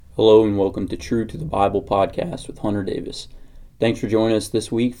Hello and welcome to True to the Bible podcast with Hunter Davis. Thanks for joining us this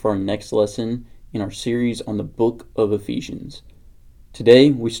week for our next lesson in our series on the book of Ephesians.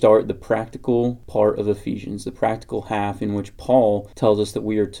 Today we start the practical part of Ephesians, the practical half in which Paul tells us that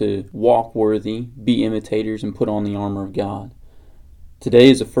we are to walk worthy, be imitators, and put on the armor of God. Today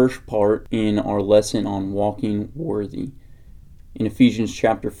is the first part in our lesson on walking worthy. In Ephesians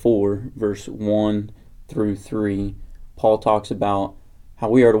chapter 4, verse 1 through 3, Paul talks about how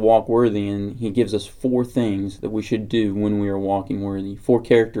we are to walk worthy, and he gives us 4 things that we should do when we are walking worthy, 4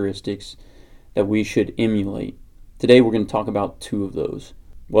 characteristics that we should emulate. Today we're going to talk about 2 of those.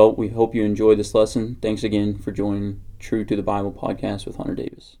 Well, we hope you enjoy this lesson. Thanks again for joining True to the Bible podcast with Hunter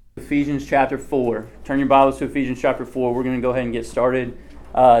Davis. Ephesians chapter 4. Turn your Bibles to Ephesians chapter 4. We're going to go ahead and get started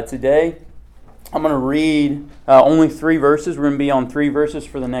today. I'm going to read only 3 verses. We're going to be on 3 verses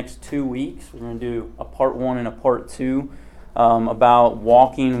for the next 2 weeks. We're going to do a part 1 and a part 2. About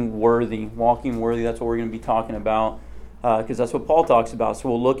walking worthy. Walking worthy, that's what we're going to be talking about because that's what Paul talks about. So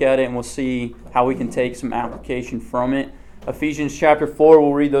we'll look at it and we'll see how we can take some application from it. Ephesians chapter 4,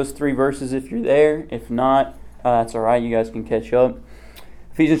 we'll read those 3 verses if you're there. If not, that's all right. You guys can catch up.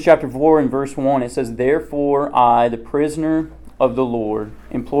 Ephesians chapter 4 and verse 1, it says, "Therefore I, the prisoner of the Lord,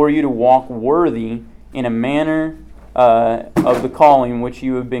 implore you to walk worthy in a manner of the calling which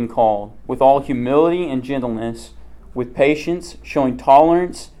you have been called, with all humility and gentleness, with patience, showing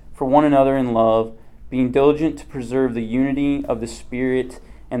tolerance for one another in love, being diligent to preserve the unity of the Spirit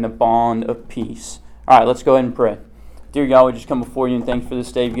and the bond of peace." All right, let's go ahead and pray. Dear God, we just come before you and thank you for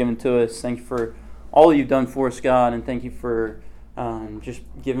this day you've given to us. Thank you for all that you've done for us, God, and thank you for just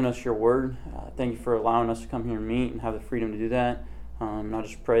giving us your word. Thank you for allowing us to come here and meet and have the freedom to do that. And I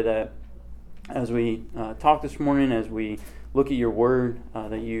just pray that as we talk this morning, as we look at your word,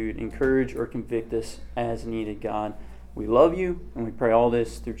 that you'd encourage or convict us as needed, God. We love you, and we pray all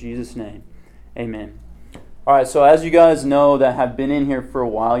this through Jesus' name. Amen. All right, so as you guys know that have been in here for a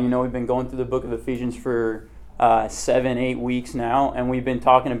while, you know we've been going through the book of Ephesians for 7-8 weeks now, and we've been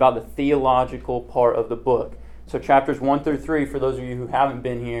talking about the theological part of the book. So chapters 1 through 3, for those of you who haven't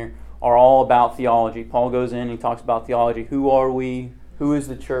been here, are all about theology. Paul goes in and he talks about theology. Who are we? Who is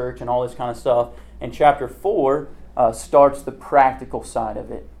the church? And all this kind of stuff. And chapter 4 starts the practical side of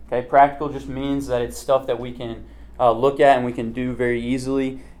it. Okay, practical just means that it's stuff that we can look at and we can do very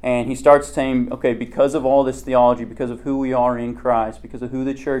easily. And he starts saying, okay, because of all this theology, because of who we are in Christ, because of who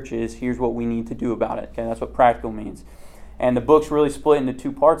the church is, here's what we need to do about it. Okay, that's what practical means. And the book's really split into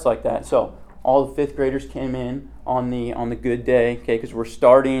 2 parts like that. So all the 5th graders came in on the good day, okay, because we're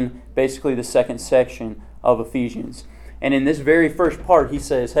starting basically the second section of Ephesians. And in this very first part, he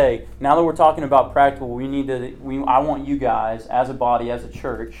says, hey, now that we're talking about practical, I want you guys, as a body, as a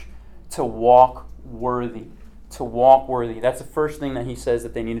church, to walk worthy. To walk worthy. That's the first thing that he says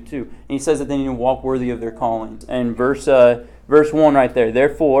that they need to do. And he says that they need to walk worthy of their calling. And verse 1 right there,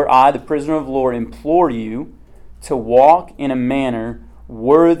 "Therefore I, the prisoner of the Lord, implore you to walk in a manner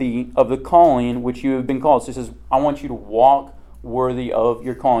worthy of the calling which you have been called." So he says, I want you to walk worthy of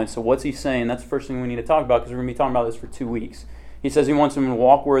your calling. So what's he saying? That's the first thing we need to talk about, because we're going to be talking about this for 2 weeks. He says he wants them to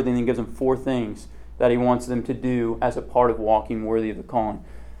walk worthy, and he gives them 4 things that he wants them to do as a part of walking worthy of the calling.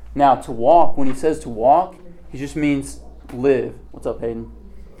 Now, to walk, when he says to walk, he just means live. What's up, Hayden?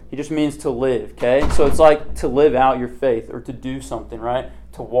 He just means to live, okay? So it's like to live out your faith or to do something, right?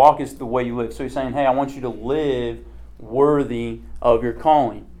 To walk is the way you live. So he's saying, hey, I want you to live worthy of your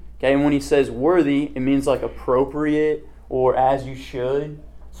calling. Okay, and when he says worthy, it means like appropriate or as you should.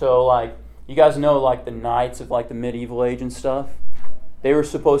 So like, you guys know like the knights of like the medieval age and stuff? They were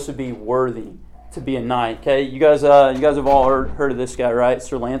supposed to be worthy to be a knight, okay? You guys have all heard of this guy, right?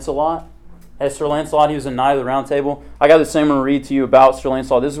 Sir Lancelot. Hey, Sir Lancelot, he was a knight of the Round Table. I got the same one to read to you about Sir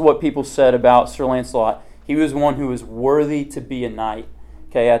Lancelot. This is what people said about Sir Lancelot. He was one who was worthy to be a knight,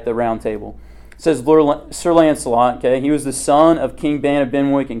 okay, at the Round Table. It says Sir Lancelot, okay, he was the son of King Ban of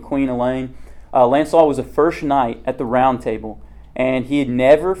Benwick and Queen Elaine. Lancelot was the first knight at the Round Table, and he had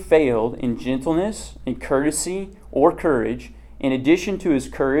never failed in gentleness, in courtesy, or courage. In addition to his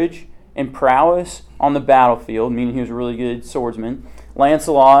courage and prowess on the battlefield, meaning he was a really good swordsman,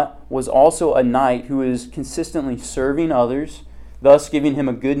 Lancelot was also a knight who was consistently serving others, thus giving him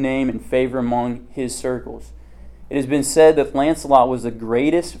a good name and favor among his circles. It has been said that Lancelot was the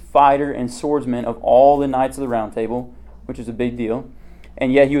greatest fighter and swordsman of all the knights of the Round Table, which is a big deal.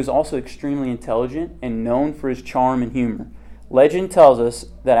 And yet he was also extremely intelligent and known for his charm and humor. Legend tells us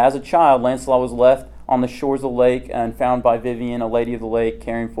that as a child, Lancelot was left on the shores of the lake and found by Vivian, a lady of the lake,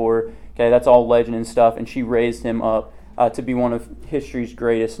 caring for her. Okay, that's all legend and stuff, and she raised him up to be one of history's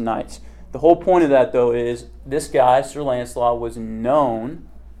greatest knights. The whole point of that, though, is this guy, Sir Lancelot, was known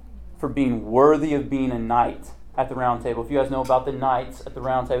for being worthy of being a knight at the round table. If you guys know about the knights at the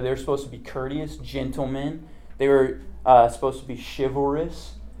round table, they were supposed to be courteous, gentlemen. They were supposed to be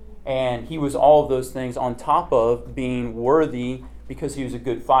chivalrous. And he was all of those things on top of being worthy because he was a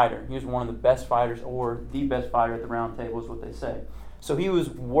good fighter. He was one of the best fighters, or the best fighter at the round table is what they say. So he was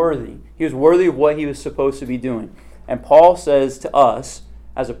worthy. He was worthy of what he was supposed to be doing. And Paul says to us,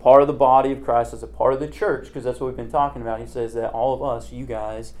 as a part of the body of Christ, as a part of the church, because that's what we've been talking about, he says that all of us, you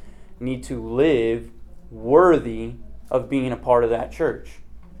guys, need to live worthy of being a part of that church.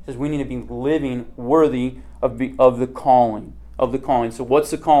 He says we need to be living worthy of the calling. So what's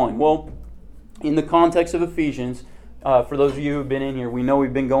the calling? Well, in the context of Ephesians, for those of you who have been in here, we know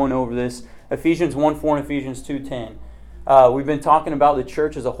we've been going over this. Ephesians 1:4 and Ephesians 2:10. We've been talking about the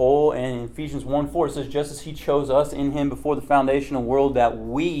church as a whole, and in Ephesians 1:4 it says, just as he chose us in him before the foundation of the world, that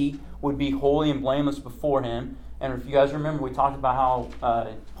we would be holy and blameless before him. And if you guys remember, we talked about how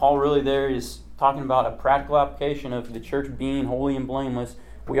Paul really there is talking about a practical application of the church being holy and blameless.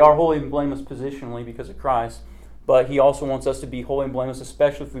 We are holy and blameless positionally because of Christ, but he also wants us to be holy and blameless,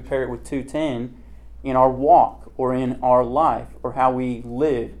 especially if we pair it with 2:10, in our walk or in our life or how we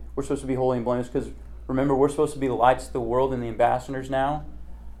live. We're supposed to be holy and blameless because, remember, we're supposed to be the lights of the world and the ambassadors now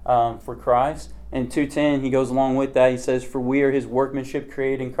for Christ. And 2:10, he goes along with that. He says, for we are his workmanship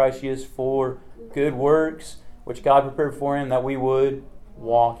created in Christ Jesus for good works, which God prepared for him that we would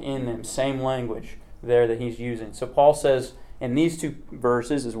walk in them. Same language there that he's using. So Paul says in these two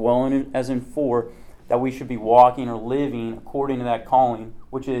verses, as well as in 4, that we should be walking or living according to that calling,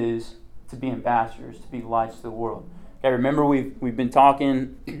 which is to be ambassadors, to be lights to the world. Okay, remember we've been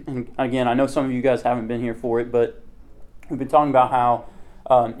talking, and again, I know some of you guys haven't been here for it, but we've been talking about how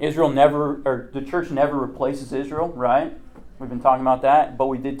the church never replaces Israel, right? We've been talking about that, but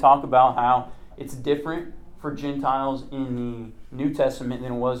we did talk about how it's different for Gentiles in the New Testament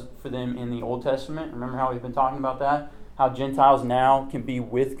than it was for them in the Old Testament. Remember how we've been talking about that? How Gentiles now can be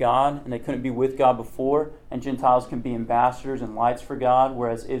with God, and they couldn't be with God before, and Gentiles can be ambassadors and lights for God,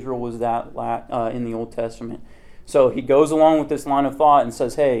 whereas Israel was that in the Old Testament. So he goes along with this line of thought and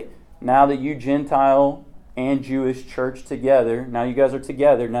says, hey, now that you Gentile and Jewish church together, now you guys are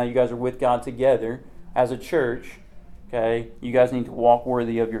together, now you guys are with God together as a church, okay, you guys need to walk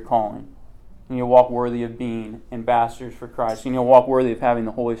worthy of your calling. You need to walk worthy of being ambassadors for Christ. You need to walk worthy of having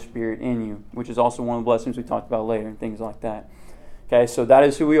the Holy Spirit in you, which is also one of the blessings we talked about later and things like that. Okay, so that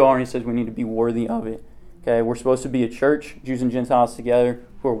is who we are, and he says we need to be worthy of it. Okay, we're supposed to be a church, Jews and Gentiles together,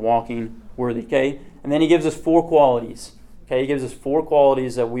 who are walking worthy. Okay, and then he gives us 4 qualities. Okay, he gives us 4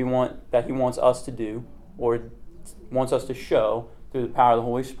 qualities that he wants us to do, or wants us to show through the power of the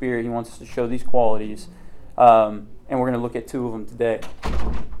Holy Spirit. He wants us to show these qualities, and we're going to look at 2 of them today.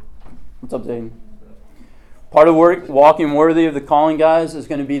 What's up, Zayden? Part of walking worthy of the calling, guys, is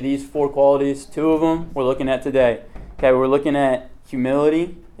going to be these 4 qualities. 2 of them we're looking at today. Okay, we're looking at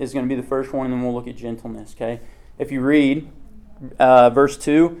humility is going to be the first one, and then we'll look at gentleness. Okay, if you read verse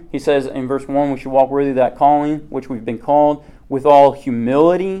 2, he says in verse 1, we should walk worthy of that calling, which we've been called, with all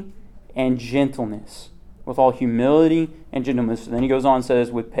humility and gentleness. With all humility and gentleness. And then he goes on and says,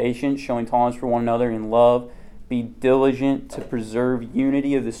 with patience, showing tolerance for one another in love, be diligent to preserve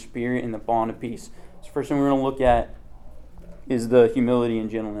unity of the Spirit in the bond of peace. So first thing we're going to look at is the humility and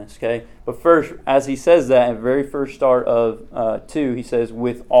gentleness, okay? But first, as he says that, at the very first start of 2, he says,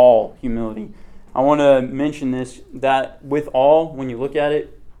 with all humility. I want to mention this, that with all, when you look at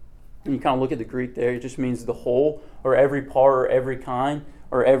it, and you kind of look at the Greek there, it just means the whole, or every part, or every kind,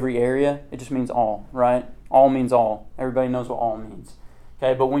 or every area. It just means all, right? All means all. Everybody knows what all means.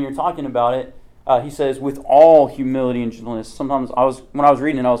 Okay, but when you're talking about it, he says, with all humility and gentleness. Sometimes when I was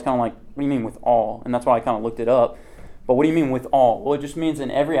reading it, I was kind of like, what do you mean with all? And that's why I kind of looked it up. But what do you mean with all? Well, it just means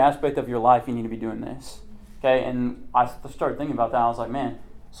in every aspect of your life, you need to be doing this. Okay, and I started thinking about that. I was like, man,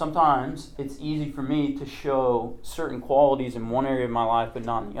 sometimes it's easy for me to show certain qualities in one area of my life, but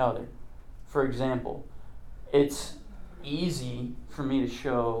not in the other. For example, it's easy for me to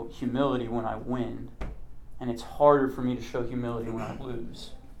show humility when I win, and it's harder for me to show humility when I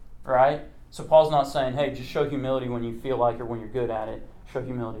lose, right? So Paul's not saying, hey, just show humility when you feel like or when you're good at it. Show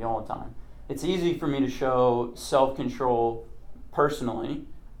humility all the time. It's easy for me to show self-control personally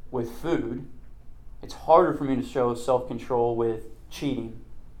with food. It's harder for me to show self-control with cheating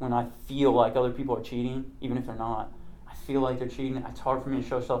when I feel like other people are cheating, even if they're not. I feel like they're cheating. It's hard for me to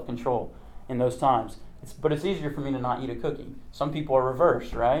show self-control in those times. But it's easier for me to not eat a cookie. Some people are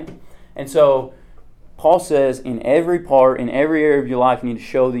reversed, right? And so Paul says in every part, in every area of your life, you need to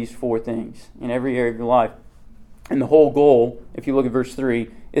show these 4 things in every area of your life. And the whole goal, if you look at verse 3,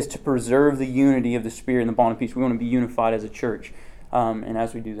 is to preserve the unity of the Spirit and the bond of peace. We want to be unified as a church. And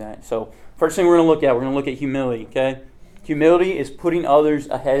as we do that, so first thing we're going to look at humility, okay? Humility is putting others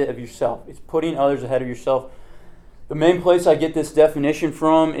ahead of yourself. It's putting others ahead of yourself. The main place I get this definition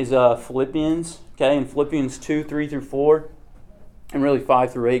from is Philippians, okay? In Philippians 2, 3 through 4, and really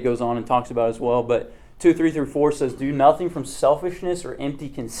 5 through 8 goes on and talks about it as well, but 2, 3 through 4 says, "Do nothing from selfishness or empty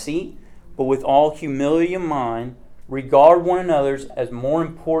conceit, but with all humility of mind, regard one another as more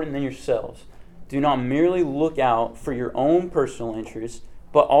important than yourselves. Do not merely look out for your own personal interests,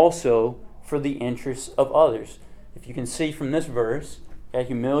 but also for the interests of others." If you can see from this verse, okay,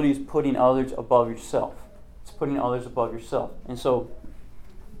 humility is putting others above yourself. It's putting others above yourself. And so,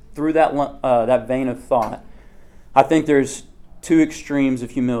 through that vein of thought, I think there's two extremes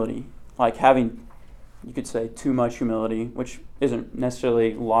of humility, like having, you could say, too much humility, which isn't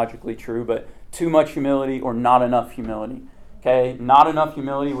necessarily logically true, but too much humility or not enough humility. Okay, not enough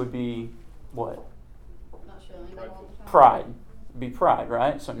humility would be what? Not showing it all the time. Pride. It'd be pride,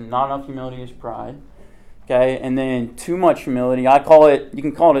 right? So not enough humility is pride. Okay, and then too much humility, I call it, you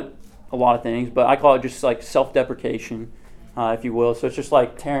can call it a lot of things, but I call it just like self-deprecation, if you will. So it's just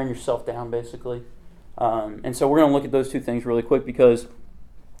like tearing yourself down, basically. And so we're going to look at those two things really quick, because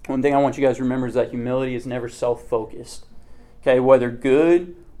one thing I want you guys to remember is that humility is never self-focused. Okay, whether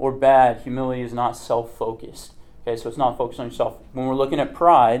good or bad, humility is not self-focused. Okay, so it's not focused on yourself. When we're looking at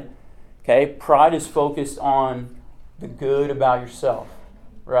pride, okay, pride is focused on the good about yourself,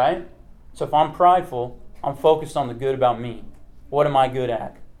 right? So if I'm prideful, I'm focused on the good about me. What am I good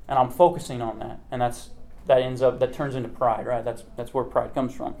at? And I'm focusing on that. And that turns into pride, right? That's where pride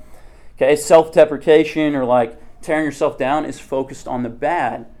comes from. Okay, self-deprecation, or like tearing yourself down, is focused on the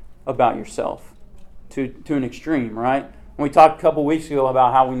bad about yourself to an extreme, right? When we talked a couple weeks ago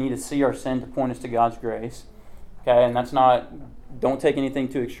about how we need to see our sin to point us to God's grace, okay, and don't take anything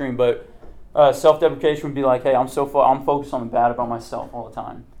too extreme, but self-deprecation would be like, hey, I'm focused on the bad about myself all the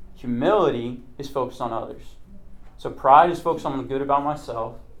time. Humility is focused on others. So pride is focused on the good about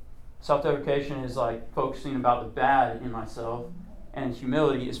myself. Self-deprecation is like focusing about the bad in myself. And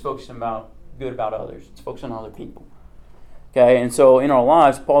humility is focusing about good about others. It's focused on other people. Okay, and so in our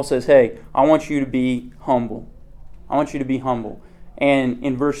lives, Paul says, hey, I want you to be humble. I want you to be humble. And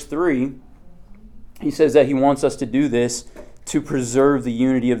in verse 3, he says that he wants us to do this to preserve the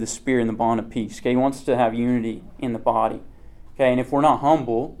unity of the Spirit and the bond of peace. Okay, he wants us to have unity in the body. Okay, and if we're not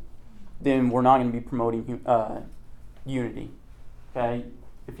humble, then we're not going to be promoting unity. Okay,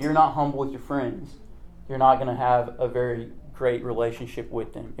 if you're not humble with your friends, you're not going to have a very great relationship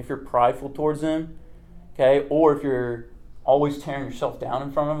with them. If you're prideful towards them, okay, or if you're always tearing yourself down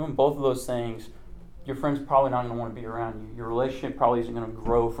in front of them, both of those things, your friend's probably not going to want to be around you. Your relationship probably isn't going to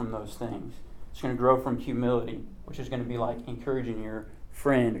grow from those things. It's going to grow from humility, which is going to be like encouraging your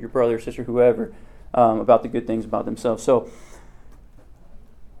friend or your brother, sister, whoever, about the good things about themselves. So,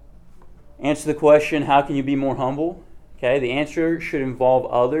 answer the question, how can you be more humble? Okay, the answer should involve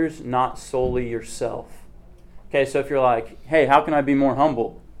others, not solely yourself. Okay, so if you're like, hey, how can I be more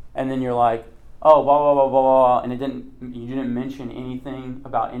humble? And then you're like, oh, blah, blah, blah, blah, blah, and you didn't mention anything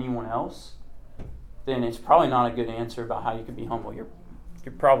about anyone else, then it's probably not a good answer about how you can be humble. You're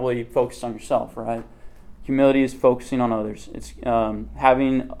probably focused on yourself, right? Humility is focusing on others. It's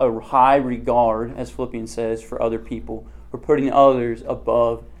having a high regard, as Philippians says, for other people, or putting others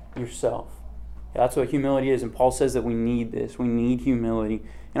above yourself. That's what humility is, and Paul says that we need this. We need humility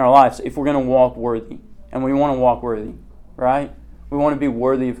in our lives if we're going to walk worthy, and we want to walk worthy, right? We want to be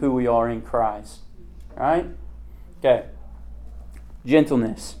worthy of who we are in Christ, right? Okay.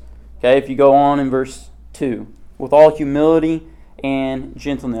 Gentleness. Okay, if you go on in verse 2, with all humility and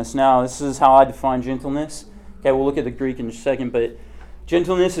gentleness. Now, this is how I define gentleness. Okay, we'll look at the Greek in a second, but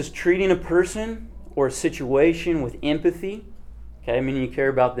gentleness is treating a person or a situation with empathy, okay, meaning you care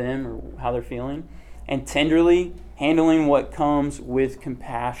about them or how they're feeling, and tenderly handling what comes with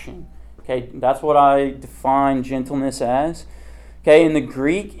compassion. Okay, that's what I define gentleness as. Okay, in the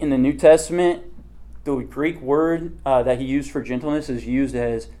Greek, in the New Testament, the Greek word that he used for gentleness is used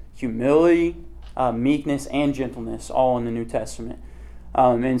as humility, meekness, and gentleness, all in the New Testament.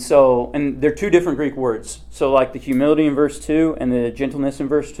 And they're two different Greek words. So like the humility in verse 2 and the gentleness in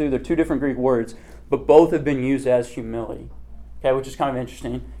verse 2, they're two different Greek words, but both have been used as humility. Okay, which is kind of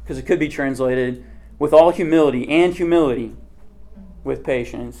interesting because it could be translated with all humility and humility with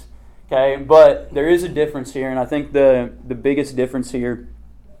patience. Okay, but there is a difference here, and I think the biggest difference here,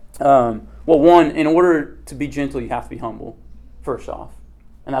 one, in order to be gentle, you have to be humble, first off.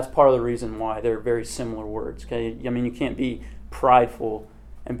 And that's part of the reason why they're very similar words. Okay, I mean, you can't be prideful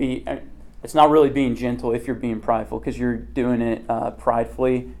and be It's not really being gentle if you're being prideful, because you're doing it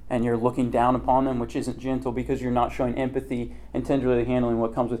pridefully and you're looking down upon them, which isn't gentle because you're not showing empathy and tenderly handling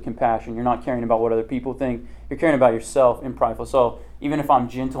what comes with compassion. You're not caring about what other people think. You're caring about yourself in prideful. So even if I'm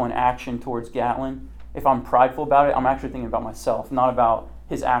gentle in action towards Gatlin, if I'm prideful about it, I'm actually thinking about myself, not about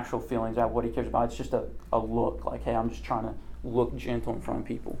his actual feelings, about what he cares about. It's just a look, like, hey, I'm just trying to look gentle in front of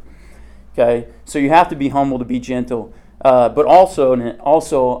people. Okay, so you have to be humble to be gentle. But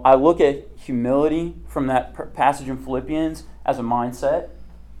also, I look at humility from that passage in Philippians as a mindset.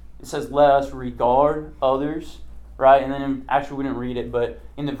 It says, let us regard others, right? And then, actually, we didn't read it, but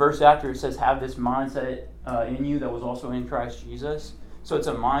in the verse after, it says, have this mindset in you that was also in Christ Jesus. So it's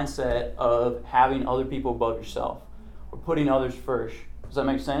a mindset of having other people above yourself, or putting others first. Does that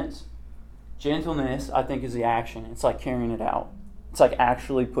make sense? Gentleness, I think, is the action. It's like carrying it out. It's like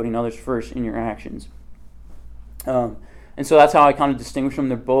actually putting others first in your actions. And so that's how I kind of distinguish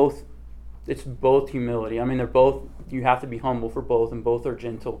them. It's both humility. I mean, you have to be humble for both, and both are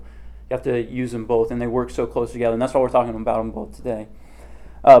gentle. You have to use them both, and they work so close together. And that's why we're talking about them both today.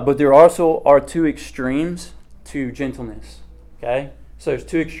 But there also are two extremes to gentleness. Okay? So there's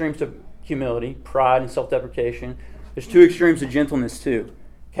two extremes to humility, pride and self-deprecation. There's two extremes to gentleness too.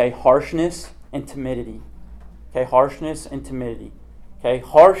 Okay? Harshness and timidity. Okay? Harshness and timidity. Okay?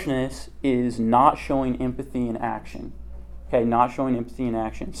 Harshness is not showing empathy in action. Okay? Not showing empathy in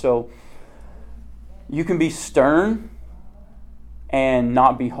action. So you can be stern and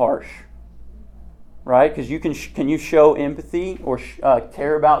not be harsh. Right? Because can you show empathy or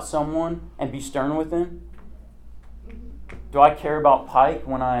care about someone and be stern with them? Do I care about Pike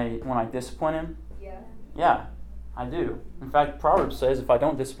when I discipline him? Yeah. Yeah, I do. In fact, Proverbs says if I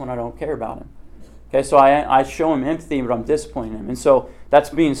don't discipline, I don't care about him. Okay, so I show him empathy, but I'm disciplining him. And so that's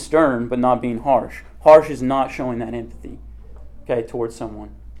being stern, but not being harsh. Harsh is not showing that empathy, okay, towards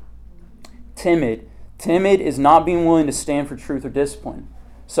someone. Timid. Timid is not being willing to stand for truth or discipline.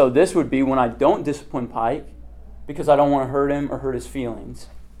 So this would be when I don't discipline Pike because I don't want to hurt him or hurt his feelings,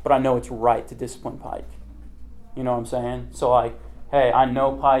 but I know it's right to discipline Pike. You know what I'm saying? So like, hey, I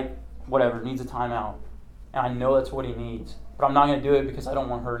know Pike, whatever, needs a timeout. And I know that's what he needs. But I'm not going to do it because I don't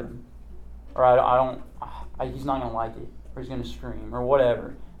want to hurt him. Or he's not going to like it. Or he's going to scream or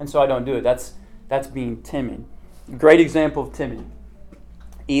whatever. And so I don't do it. That's being timid. Great example of timid.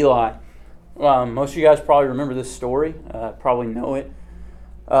 Eli. Most of you guys probably remember this story. Probably know it.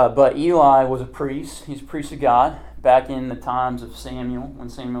 But Eli was a priest. He's a priest of God back in the times of Samuel, when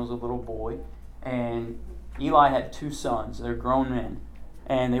Samuel was a little boy. And Eli had two sons. They're grown men.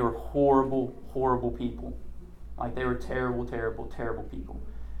 And they were horrible, horrible people. Like, they were terrible, terrible, terrible people.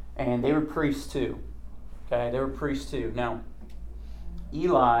 And they were priests too. Okay, they were priests too. Now,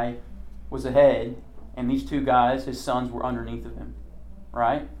 Eli was the head, and these two guys, his sons, were underneath of him.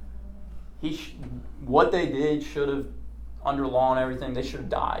 Right? What they did should have, under law and everything, they should have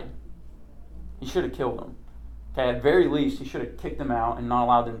died. He should have killed them. Okay, at very least, he should have kicked them out and not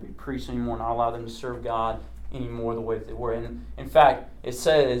allowed them to be priests anymore, not allowed them to serve God anymore the way that they were. And in fact, it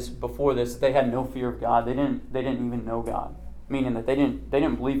says before this that they had no fear of God. They didn't even know God, meaning that they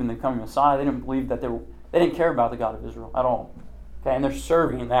didn't believe in the coming Messiah. They didn't believe that they didn't care about the God of Israel at all. Okay, and they're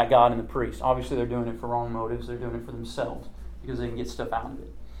serving that God and the priests. Obviously, they're doing it for wrong motives. They're doing it for themselves because they can get stuff out of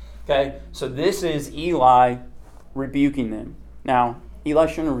it. Okay, so this is Eli rebuking them. Now, Eli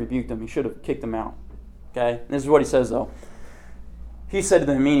shouldn't have rebuked them. He should have kicked them out. Okay, and this is what he says though. He said to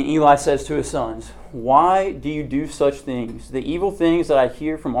them, meaning Eli says to his sons, "Why do you do such things? The evil things that I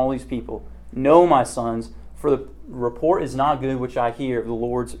hear from all these people. No, my sons, for the report is not good which I hear of the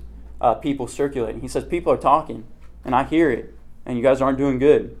Lord's people circulating." He says, people are talking, and I hear it, and you guys aren't doing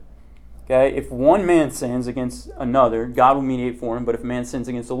good. Okay, if one man sins against another, God will mediate for him. But if a man sins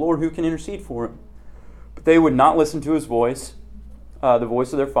against the Lord, who can intercede for him? But they would not listen to his voice, the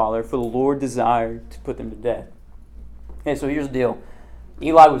voice of their father, for the Lord desired to put them to death. Okay, so here's the deal.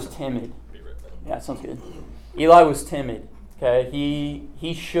 Eli was timid. Yeah, sounds good. Eli was timid. Okay,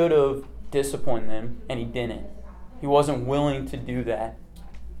 he should have disciplined them, and he didn't. He wasn't willing to do that.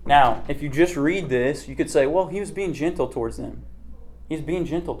 Now, if you just read this, you could say, well, he was being gentle towards them. He's being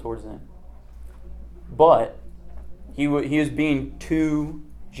gentle towards them. But he was being too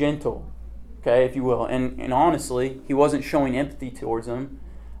gentle, okay, if you will. And honestly, he wasn't showing empathy towards them,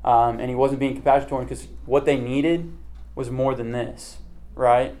 and he wasn't being compassionate towards them because what they needed was more than this,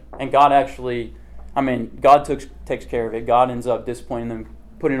 right? And God actually, God takes care of it. God ends up disciplining them,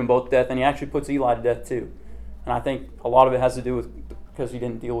 putting them both to death, and he actually puts Eli to death too. And I think a lot of it has to do with because he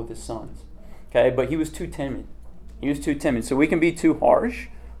didn't deal with his sons. Okay, but he was too timid. He was too timid. So we can be too harsh,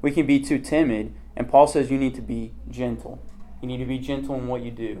 we can be too timid, and Paul says you need to be gentle. You need to be gentle in what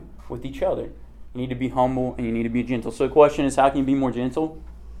you do with each other. You need to be humble and you need to be gentle. So the question is, how can you be more gentle?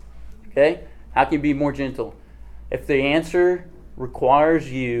 Okay? How can you be more gentle? If the answer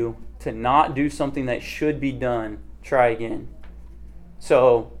requires you to not do something that should be done, try again.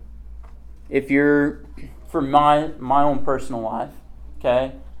 So, if you're, for my own personal life,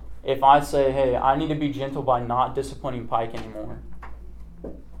 okay, if I say, hey, I need to be gentle by not disciplining Pike anymore,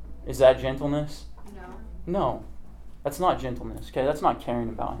 is that gentleness? No. That's not gentleness, okay? That's not caring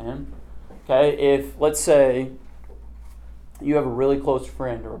about him. Okay, if, let's say, you have a really close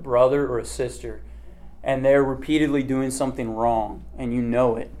friend or a brother or a sister, and they're repeatedly doing something wrong, and you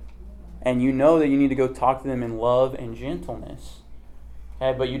know it, and you know that you need to go talk to them in love and gentleness,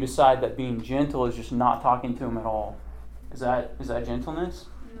 okay, but you decide that being gentle is just not talking to them at all. Is that gentleness?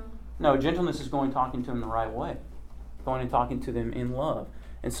 No, gentleness is going talking to them the right way, going and talking to them in love.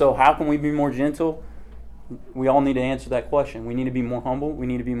 And so how can we be more gentle? We all need to answer that question. We need to be more humble. We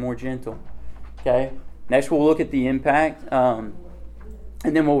need to be more gentle. Okay? Next, we'll look at the impact, and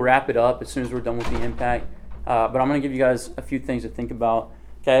then we'll wrap it up as soon as we're done with the impact. But I'm going to give you guys a few things to think about.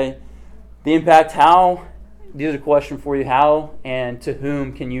 Okay? The impact, how, these are a question for you. How and to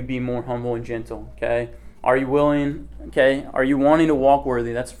whom can you be more humble and gentle? Okay? Are you willing? Okay? Are you wanting to walk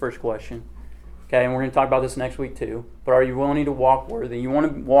worthy? That's the first question. Okay? And we're going to talk about this next week too. But are you willing to walk worthy? You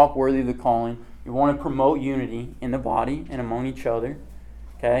want to walk worthy of the calling. You want to promote unity in the body and among each other.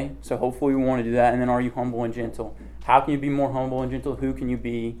 Okay? So hopefully we want to do that. And then are you humble and gentle? How can you be more humble and gentle? Who can you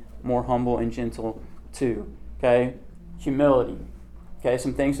be more humble and gentle to? Okay? Humility. Okay?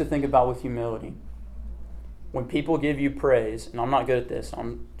 Some things to think about with humility. When people give you praise, and I'm not good at this,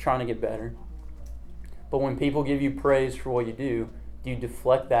 I'm trying to get better. But when people give you praise for what you do you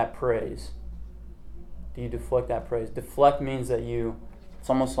deflect that praise? Do you deflect that praise? Deflect means that it's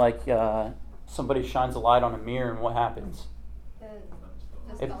almost like somebody shines a light on a mirror and what happens?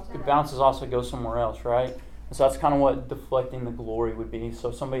 It bounces off, it goes somewhere else, right? And so that's kind of what deflecting the glory would be. So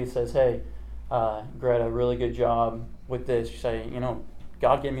if somebody says, hey, Greta, really good job with this. You say,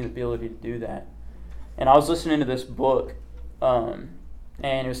 God gave me the ability to do that. And I was listening to this book, and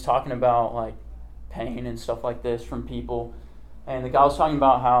it was talking about like pain and stuff like this from people. And the guy was talking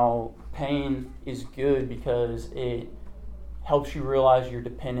about how pain is good because it helps you realize your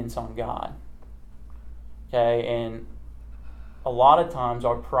dependence on God. Okay, and a lot of times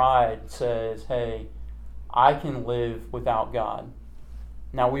our pride says, hey, I can live without God.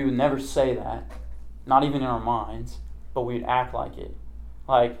 Now, we would never say that, not even in our minds, but we'd act like it.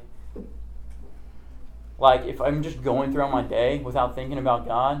 Like if I'm just going throughout my day without thinking about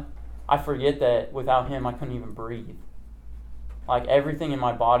God, I forget that without Him I couldn't even breathe. Like everything in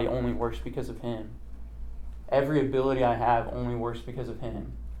my body only works because of Him. Every ability I have only works because of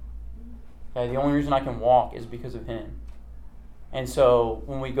Him. Okay, the only reason I can walk is because of Him. And so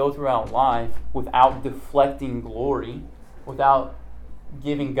when we go throughout life without deflecting glory, without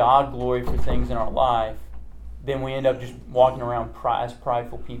giving God glory for things in our life, then we end up just walking around as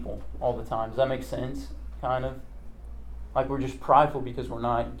prideful people all the time. Does that make sense? Kind of. Like we're just prideful because we're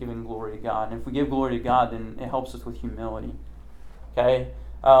not giving glory to God. And if we give glory to God, then it helps us with humility. Okay?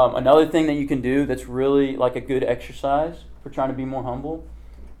 Another thing that you can do that's really like a good exercise for trying to be more humble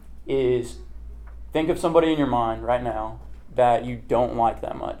is think of somebody in your mind right now that you don't like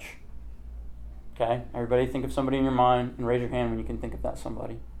that much. Okay? Everybody think of somebody in your mind and raise your hand when you can think of that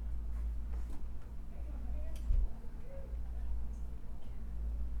somebody.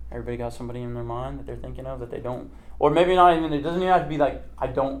 Everybody got somebody in their mind that they're thinking of that they don't, or maybe not even, it doesn't even have to be like, I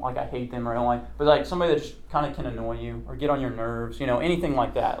hate them or I don't like, but like somebody that just kind of can annoy you or get on your nerves, anything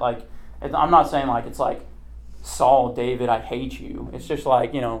like that. Like, I'm not saying like it's like Saul, David, I hate you. It's just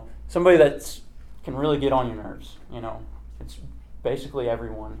like, somebody that can really get on your nerves, It's basically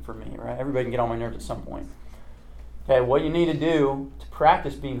everyone for me, right? Everybody can get on my nerves at some point. Okay, what you need to do to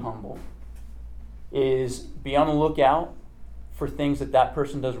practice being humble is be on the lookout for things that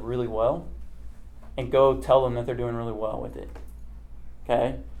person does really well and go tell them that they're doing really well with it.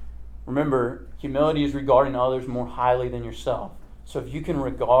 Okay? Remember, humility is regarding others more highly than yourself. So if you can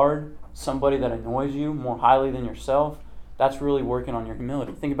regard somebody that annoys you more highly than yourself, that's really working on your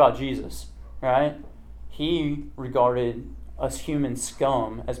humility. Think about Jesus, right? He regarded us human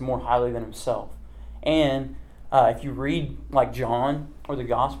scum as more highly than himself. And if you read like John or the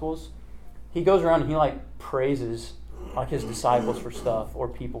Gospels, he goes around and he like praises like his disciples for stuff or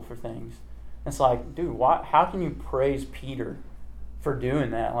people for things. It's like, dude, how can you praise Peter for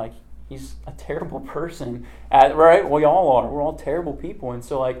doing that? Like, he's a terrible person. Right? We all are. We're all terrible people. And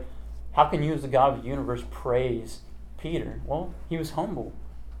so, how can you as the God of the universe praise Peter? Well, he was humble.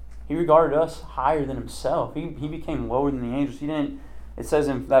 He regarded us higher than himself. He became lower than the angels. He didn't. It says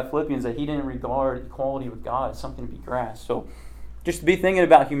in that Philippians that he didn't regard equality with God as something to be grasped. So just be thinking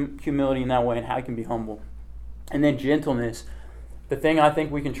about humility in that way and how you can be humble. And then gentleness. The thing I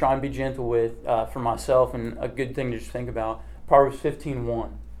think we can try and be gentle with for myself, and a good thing to just think about, Proverbs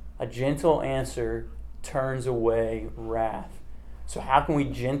 15:1. A gentle answer turns away wrath. So how can we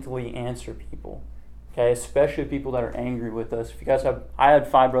gently answer people? Okay, especially people that are angry with us. If you guys I had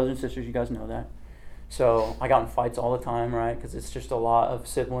 5 brothers and sisters, you guys know that. So I got in fights all the time, right? Because it's just a lot of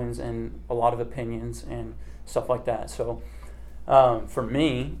siblings and a lot of opinions and stuff like that. So for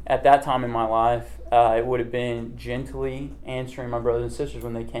me, at that time in my life, it would have been gently answering my brothers and sisters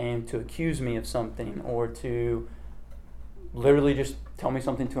when they came to accuse me of something or to literally just tell me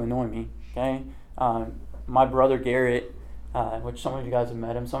something to annoy me. Okay, my brother Garrett, which some of you guys have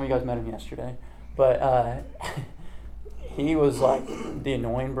met him. Some of you guys met him yesterday. But he was like the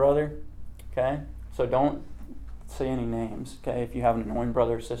annoying brother, okay? So don't say any names, okay, if you have an annoying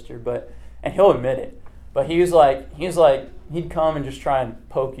brother or sister. And he'll admit it. But he'd come and just try and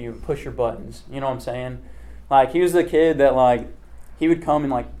poke you, push your buttons. You know what I'm saying? Like, he was the kid that, like, he would come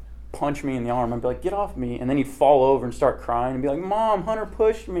and, like, punch me in the arm. I'd be like, get off me. And then he'd fall over and start crying and be like, Mom, Hunter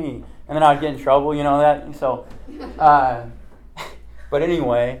pushed me. And then I'd get in trouble, you know that? So, but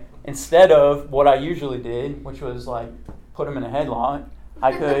anyway, instead of what I usually did, which was like put him in a headlock,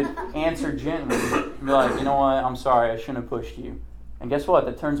 I could answer gently and be like, you know what, I'm sorry, I shouldn't have pushed you. And guess what?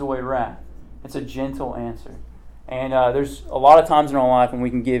 That turns away wrath. It's a gentle answer. And there's a lot of times in our life when we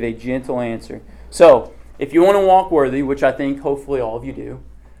can give a gentle answer. So if you want to walk worthy, which I think hopefully all of you do,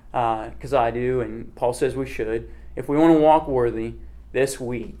 because I do, and Paul says we should, if we want to walk worthy this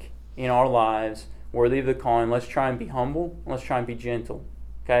week in our lives, worthy of the calling, let's try and be humble, let's try and be gentle.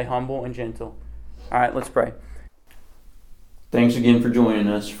 Okay, humble and gentle. All right, let's pray. Thanks again for joining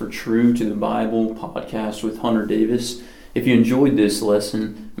us for True to the Bible podcast with Hunter Davis. If you enjoyed this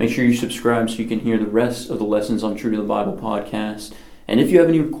lesson, make sure you subscribe so you can hear the rest of the lessons on True to the Bible podcast. And if you have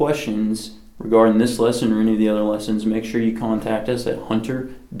any questions regarding this lesson or any of the other lessons, make sure you contact us at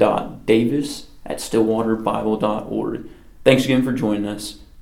hunter.davis@stillwaterbible.org. Thanks again for joining us.